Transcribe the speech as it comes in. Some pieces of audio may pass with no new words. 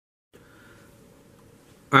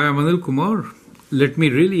I am Anil Kumar. Let me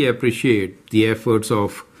really appreciate the efforts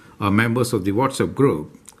of our members of the WhatsApp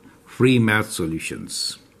group, Free Math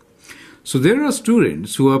Solutions. So there are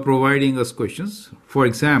students who are providing us questions. For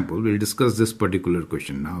example, we'll discuss this particular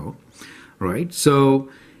question now, right? So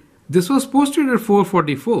this was posted at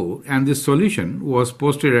 4:44 and this solution was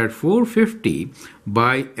posted at 4:50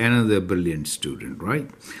 by another brilliant student, right?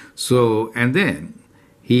 So, and then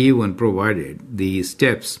he even provided the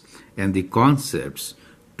steps and the concepts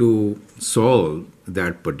to solve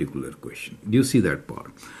that particular question. Do you see that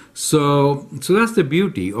part? So that's the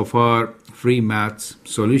beauty of our free maths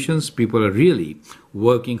solutions. People are really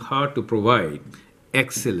working hard to provide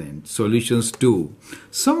excellent solutions to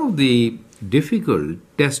some of the difficult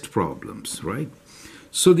test problems, right?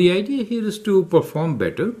 So the idea here is to perform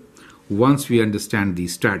better once we understand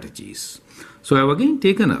these strategies. So I've again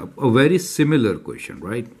taken up a very similar question,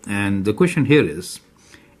 right? And the question here is,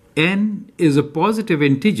 n is a positive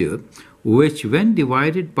integer which when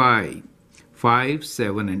divided by 5,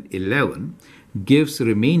 7 and 11 gives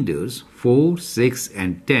remainders 4, 6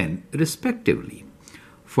 and 10 respectively.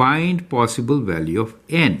 Find possible value of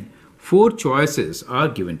n. 4 choices are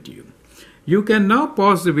given to you. You can now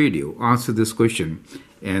pause the video, answer this question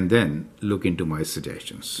and then look into my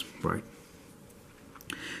suggestions, right?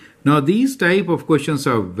 Now these type of questions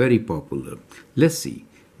are very popular. Let's see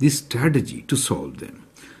the strategy to solve them.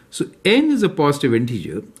 So n is a positive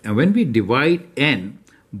integer and when we divide n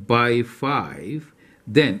by 5,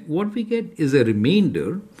 then what we get is a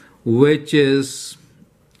remainder which is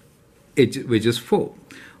 4.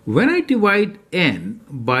 When I divide n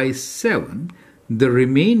by 7, the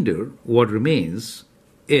remainder, what remains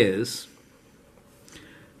is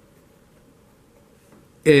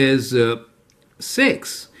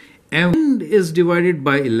 6. And when n is divided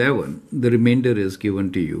by 11, the remainder is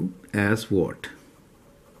given to you as what?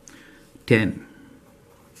 10.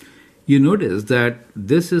 You notice that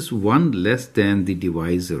this is 1 less than the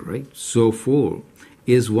divisor, right? So 4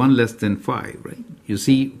 is 1 less than 5, right? You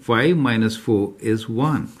see 5 minus 4 is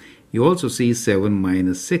 1. You also see 7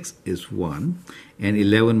 minus 6 is 1 and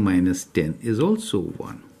 11 minus 10 is also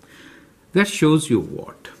 1. That shows you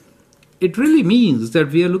what? It really means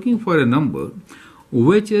that we are looking for a number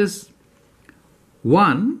which is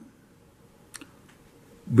 1.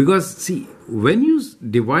 Because see, when you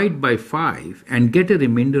divide by 5 and get a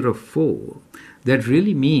remainder of 4, that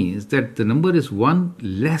really means that the number is 1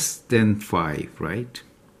 less than 5, right?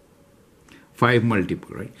 5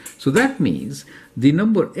 multiple, right? So that means the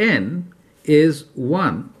number n is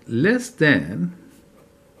 1 less than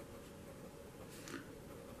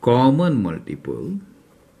common multiple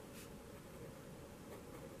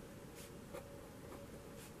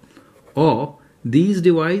of these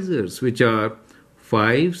divisors, which are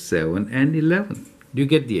 5, 7 and 11. Do you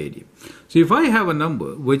get the idea? So if I have a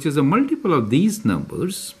number which is a multiple of these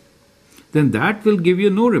numbers, then that will give you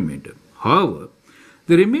no remainder. However,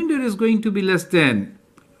 the remainder is going to be less than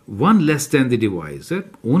 1 less than the divisor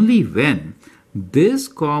only when this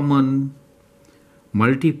common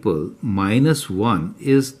multiple minus 1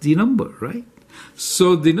 is the number, right?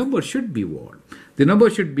 So the number should be what? The number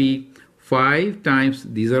should be 5 times,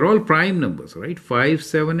 these are all prime numbers, right? 5,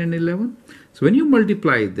 7 and 11. So when you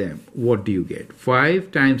multiply them, what do you get?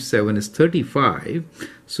 5 times 7 is 35.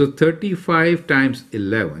 So 35 times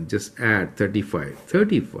 11, just add 35.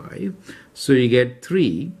 So you get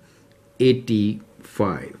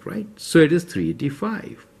 385, right? So it is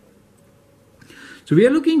 385. So we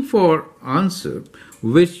are looking for answer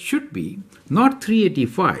which should be not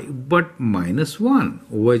 385 but minus 1,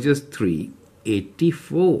 which is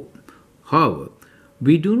 384. However,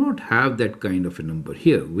 we do not have that kind of a number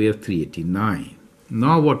here. We have 389.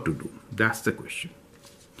 Now what to do? That's the question.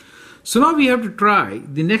 So now we have to try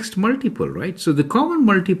the next multiple, right? So the common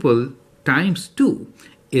multiple times 2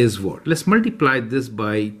 is what? Let's multiply this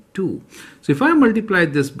by 2. So if I multiply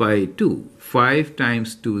this by 2, 5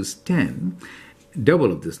 times 2 is 10.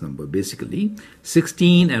 Double of this number basically.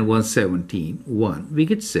 16 and 1, 17. 1. We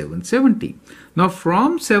get 770. Now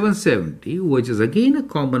from 770, which is again a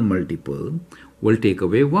common multiple, we'll take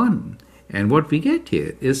away 1. And what we get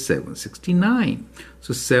here is 769.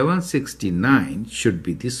 So 769 should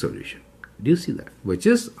be the solution. Do you see that? Which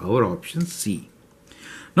is our option C.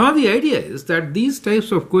 Now the idea is that these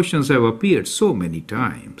types of questions have appeared so many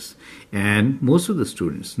times and most of the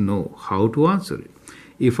students know how to answer it.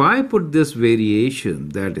 If I put this variation,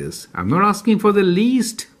 that is, I'm not asking for the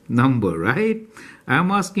least number, right?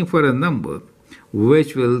 I'm asking for a number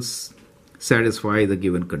which will satisfy the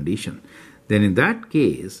given condition. Then in that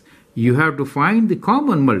case, you have to find the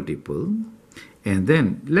common multiple and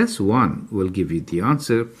then less 1 will give you the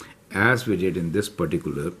answer as we did in this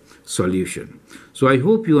particular solution. So I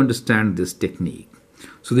hope you understand this technique.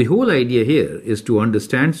 So the whole idea here is to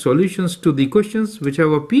understand solutions to the questions which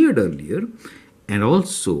have appeared earlier and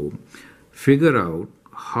also figure out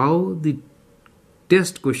how the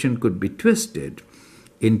test question could be twisted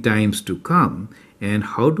in times to come, and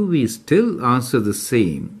how do we still answer the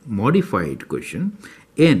same modified question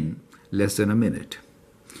in less than a minute.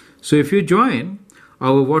 So if you join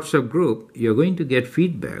our WhatsApp group, you're going to get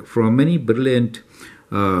feedback from many brilliant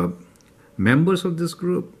members of this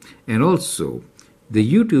group, and also the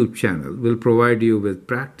YouTube channel will provide you with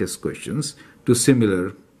practice questions to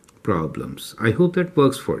similar problems. I hope that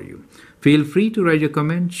works for you. Feel free to write your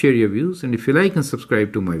comment, share your views, and if you like and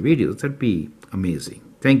subscribe to my videos, that'd be amazing.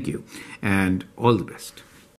 Thank you, and all the best.